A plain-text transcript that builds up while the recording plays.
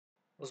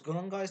What's going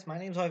on, guys? My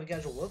name is Ivan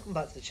Gadget. Welcome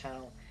back to the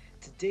channel.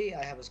 Today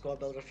I have a squad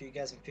builder for you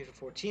guys in FIFA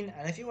 14,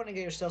 and if you want to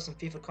get yourself some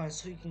FIFA coins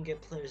so you can get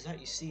players that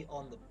you see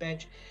on the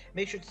bench,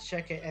 make sure to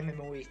check out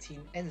MMO18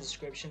 in the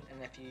description, and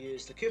if you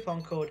use the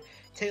coupon code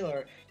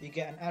Taylor, you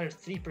get an added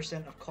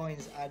 3% of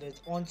coins added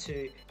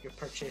onto your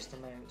purchased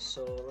amount.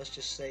 So let's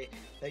just say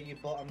that you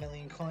bought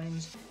 1,000,000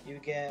 coins, you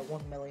get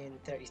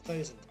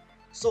 1,030,000.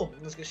 So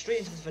let's get straight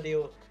into this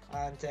video,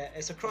 and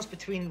it's a cross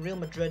between Real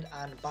Madrid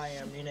and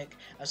Bayern Munich,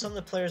 and some of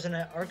the players in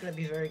it are going to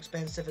be very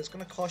expensive. It's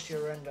going to cost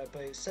you around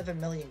about 7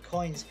 million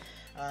coins,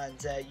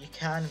 and you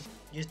can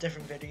use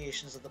different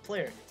variations of the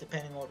player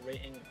depending on what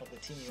rating of the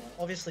team you want.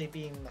 Obviously,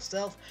 being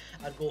myself,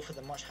 I'd go for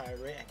the much higher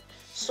rating.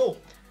 So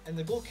in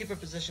the goalkeeper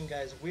position,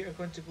 guys, we are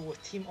going to go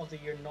with Team of the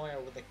Year Neuer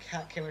with the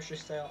cat chemistry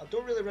style. I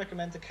don't really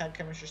recommend the cat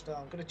chemistry style.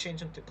 I'm going to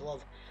change him to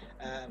glove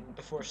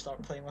before I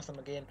start playing with him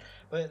again.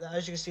 But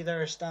as you can see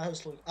there, his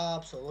stats look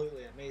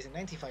absolutely amazing.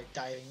 95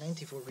 diving,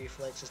 94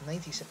 reflexes,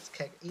 96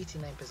 kick,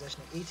 89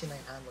 positioning, 89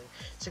 handling,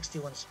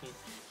 61 speed.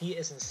 He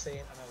is insane,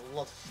 and I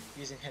love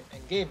using him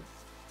in game.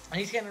 I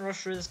need to kind of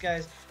rush through this,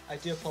 guys. I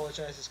do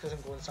apologise, it's because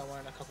I'm going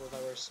somewhere in a couple of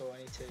hours, so I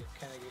need to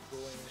kind of get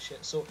going and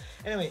shit. So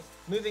anyway,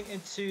 moving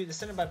into the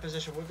centre back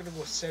position, we're going to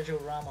go with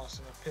Sergio Ramos,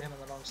 and I'll put him on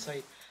the wrong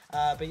side.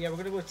 But yeah, we're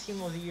going to go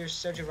Team of the Year,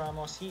 Sergio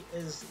Ramos. He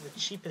is the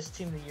cheapest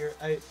Team of the Year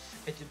out,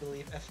 I do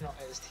believe. If not,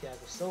 it is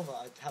Thiago Silva.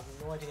 I have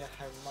no idea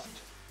how much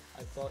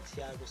I bought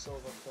Thiago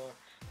Silva for.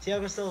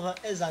 Thiago Silva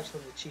is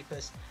actually the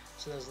cheapest,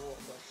 so there's a little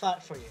bit of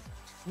fat for you.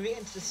 Moving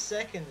into the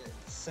second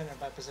centre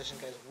back position,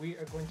 guys, we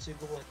are going to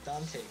go with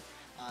Dante.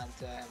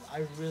 And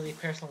I really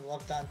personally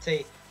love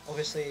Dante.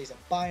 Obviously, he's a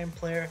Bayern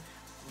player,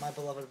 my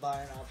beloved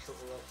Bayern. I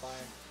absolutely love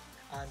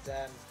Bayern.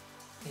 And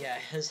yeah,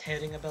 his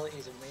heading ability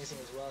is amazing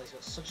as well. He's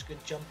got such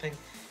good jumping,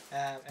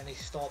 and he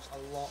stops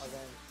a lot of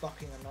them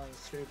fucking annoying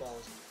through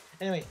balls.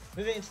 Anyway,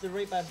 moving into the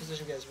right back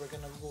position, guys, we're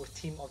going to go with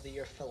Team of the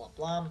Year Philip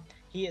Lahm.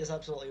 He is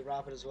absolutely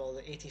rapid as well.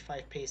 The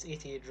 85 pace,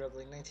 88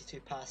 dribbling,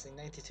 92 passing,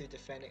 92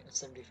 defending, and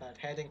 75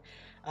 heading.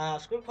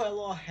 I've scored quite a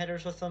lot of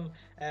headers with him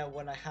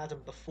when I had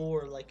him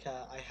before. Like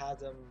I had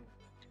him,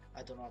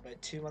 I don't know,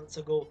 about 2 months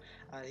ago,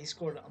 and he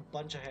scored a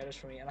bunch of headers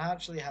for me, and I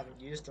actually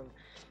haven't used him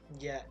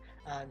yet.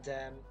 And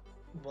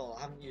well,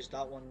 I haven't used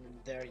that one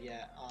there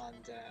yet,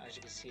 and as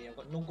you can see, I've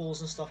got no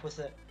goals and stuff with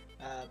it,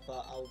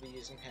 but I'll be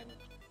using him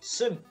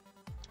soon.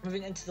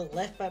 Moving into the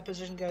left back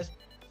position, guys,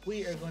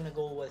 we are going to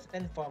go with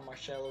Inform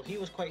Marcelo. He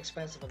was quite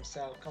expensive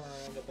himself, coming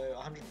around about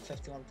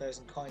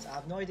 151,000 coins. I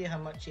have no idea how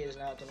much he is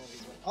now. I don't know if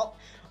he's went up,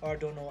 or I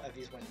don't know if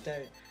he's went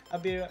down.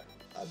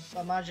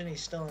 I imagine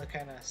he's still in the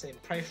kind of same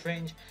price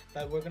range,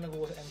 but we're going to go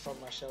with Inform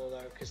Marcelo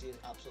there because he is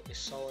absolutely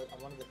solid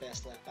and one of the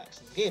best left backs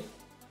in the game.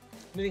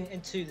 Moving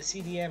into the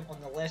CDM on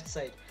the left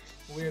side,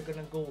 we're going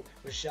to go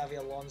with Xavi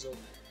Alonso.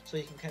 So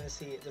you can kind of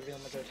see the Real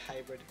Madrid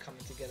hybrid coming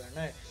together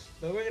now.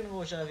 But we're going to go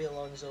with Xavi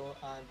Alonso,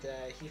 and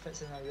he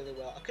fits in there really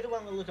well. I could have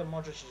went with Luka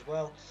Modric as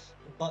well,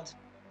 but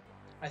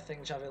I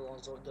think Xavi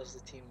Alonso does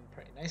the team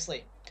pretty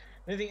nicely.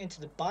 Moving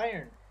into the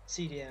Bayern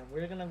CDM,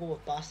 we're going to go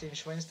with Bastian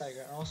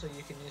Schweinsteiger, and also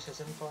you can use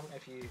his inform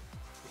if you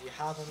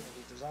have him, if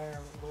you desire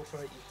him, go for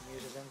it. You can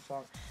use his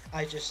inform.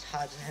 I just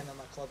had him in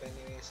my club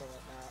anyway, so I'm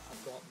like, nah,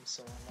 I've got him,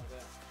 so I'm not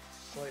going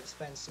to go out and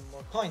spend some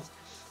more coins.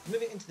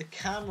 Moving into the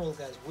cam roll,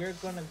 guys, we're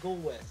going to go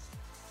with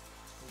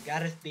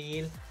Gareth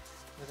Bale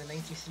with a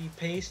 93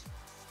 pace,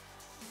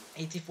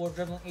 84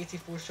 dribbling,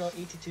 84 shot,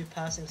 82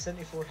 passing,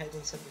 74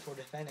 heading, 74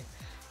 defending.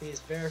 He is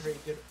very, very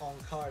good on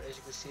card, as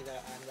you can see there,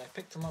 and I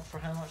picked him up for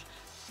how much?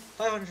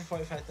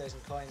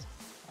 545,000 coins,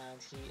 and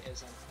he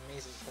is an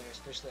amazing player,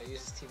 especially I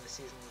used his team this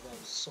season as well. It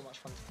was so much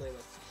fun to play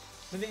with.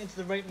 Moving into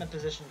the right mid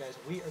position, guys,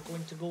 we are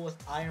going to go with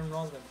Iron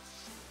Robben,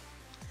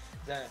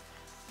 the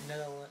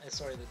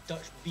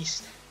Dutch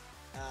beast.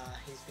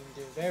 He's been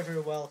doing very, very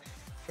well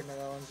for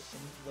Netherlands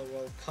in the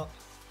World Cup,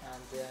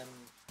 and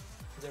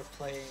they're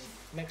playing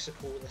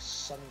Mexico this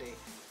Sunday,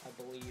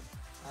 I believe.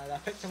 And I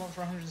picked him up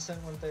for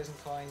 171,000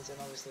 coins, and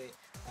obviously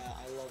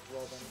I love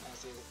Robben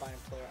as he's a Bayern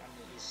player, and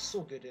he's so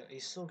good.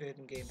 He's so good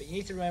in game. But you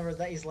need to remember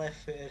that he's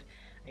left-footed,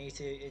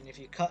 and if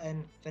you cut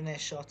in,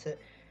 finish shot it,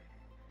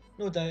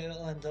 no doubt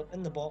it'll end up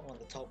in the bottom or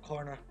the top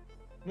corner.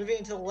 Moving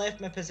into the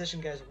left mid position,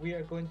 guys, we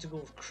are going to go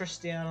with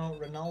Cristiano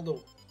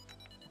Ronaldo,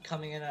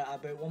 coming in at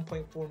about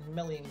 1.4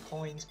 million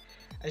coins.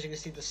 As you can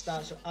see, the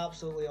stats are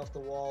absolutely off the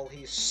wall.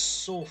 He's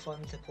so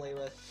fun to play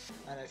with,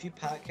 and if you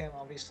pack him,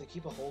 obviously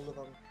keep a hold of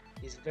him.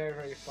 He's very,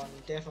 very fun,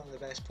 definitely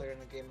the best player in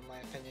the game in my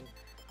opinion,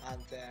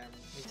 and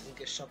he doesn't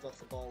get shoved off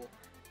the ball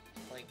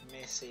like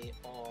Messi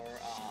or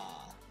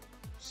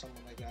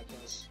someone like that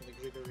does, like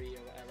Ribery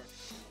or whatever.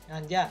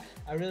 And yeah,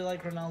 I really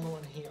like Ronaldo,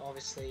 and he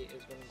obviously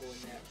is going to go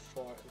in there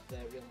for the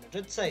Real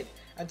Madrid side.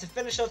 And to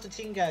finish off the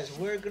team, guys,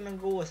 we're going to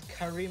go with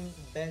Karim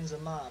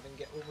Benzema and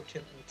get over to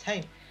him in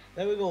time.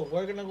 There we go,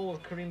 we're going to go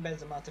with Karim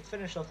Benzema to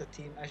finish off the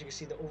team. As you can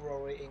see, the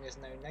overall rating is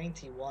now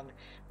 91,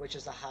 which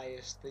is the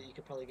highest that you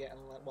could probably get.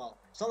 Well,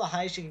 it's not the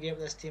highest you can get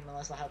with this team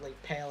unless I had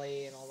like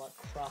Pele and all that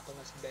crap on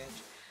this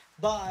bench.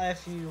 But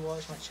if you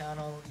watch my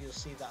channel, you'll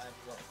see that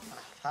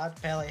I've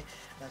had Pele and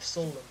I've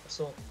sold him.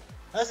 So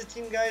that's the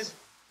team, guys.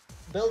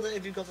 Build it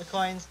if you've got the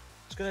coins.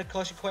 It's going to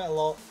cost you quite a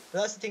lot.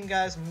 But that's the thing,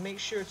 guys. Make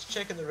sure to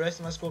check out the rest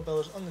of my squad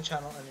builders on the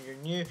channel, and if you're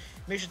new,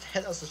 make sure to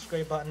hit that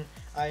subscribe button.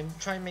 I'm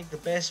trying to make the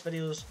best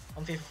videos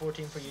on FIFA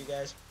 14 for you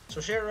guys.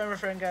 So share it around with a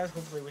friend, guys.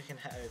 Hopefully we can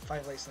hit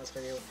 5 likes in this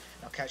video, and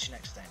I'll catch you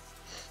next time.